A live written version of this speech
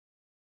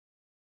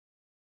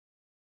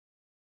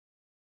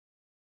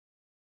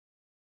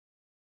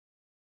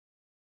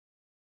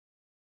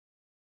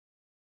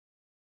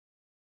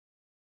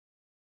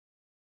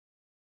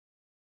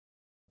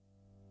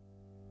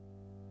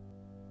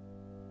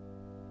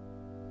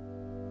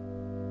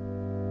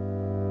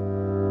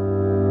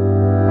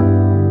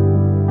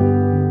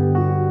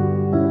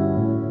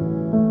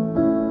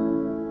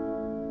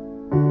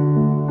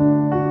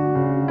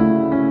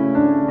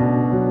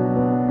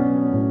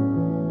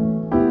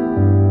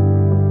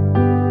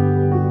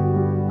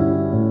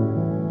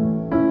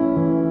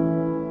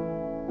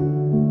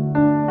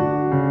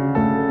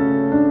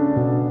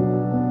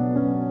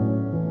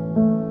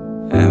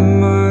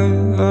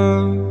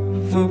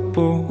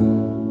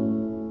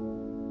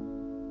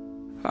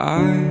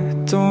I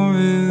don't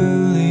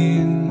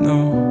really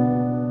know.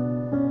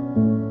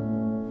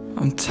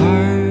 I'm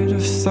tired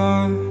of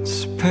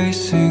thoughts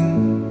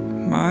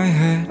pacing my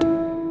head.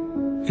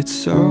 It's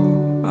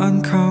so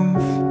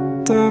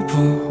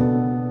uncomfortable.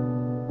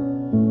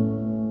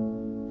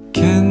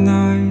 Can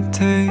I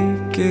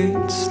take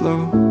it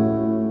slow?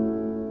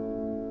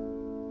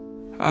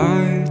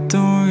 I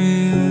don't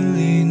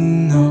really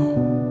know.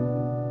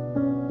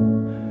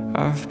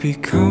 I've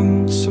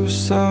become so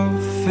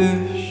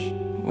selfish,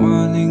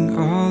 wanting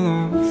all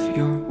of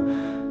your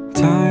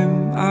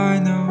time. I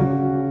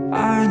know,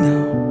 I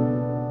know.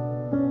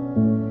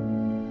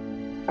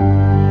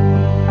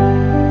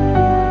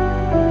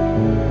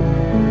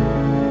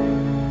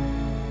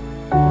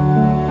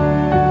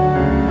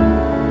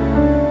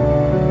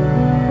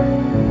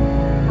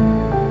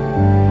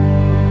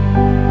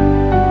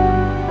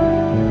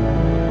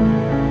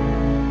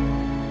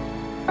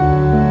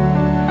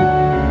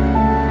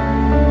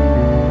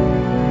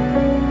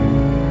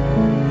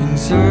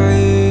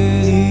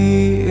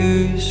 Anxiety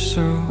is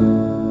so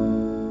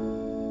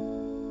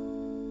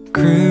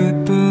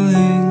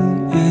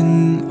crippling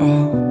in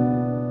all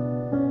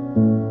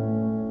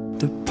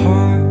the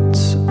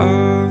parts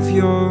of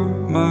your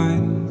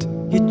mind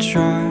you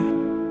try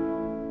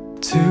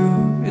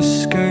to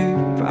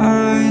escape.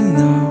 I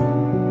know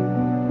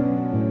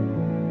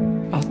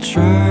I'll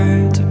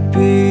try to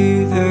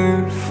be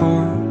there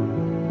for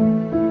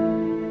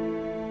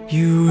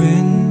you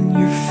when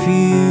you're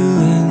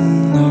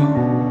feeling low.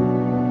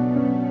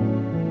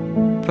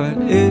 But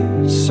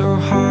it's so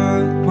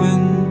hard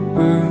when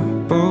we're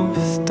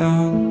both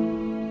down,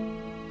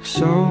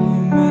 so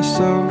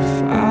myself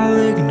I'll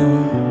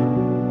ignore.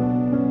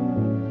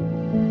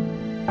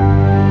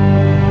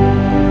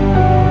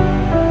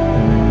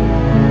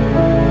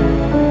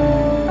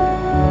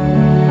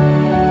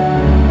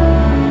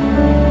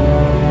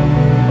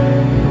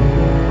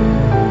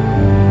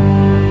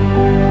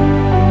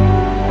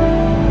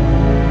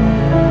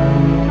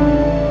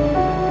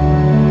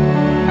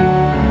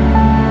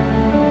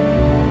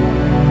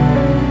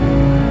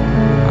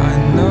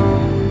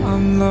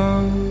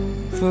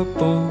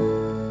 Lovable,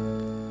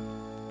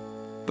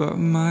 but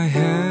my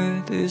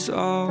head is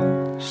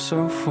all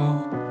so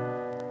full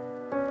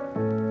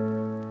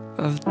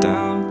of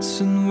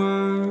doubts and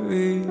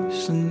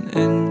worries and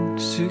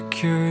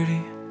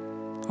insecurity.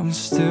 I'm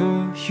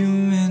still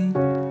human,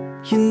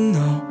 you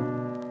know.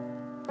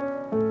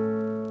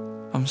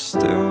 I'm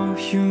still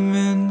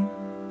human,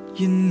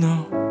 you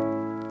know.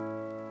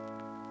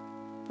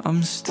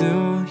 I'm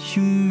still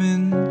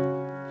human,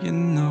 you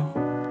know.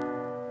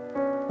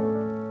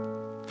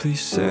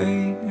 Please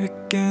say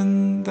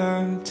again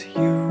that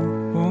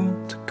you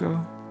won't go,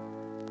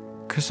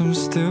 'cause I'm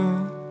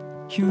still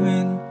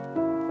human,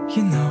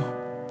 you know.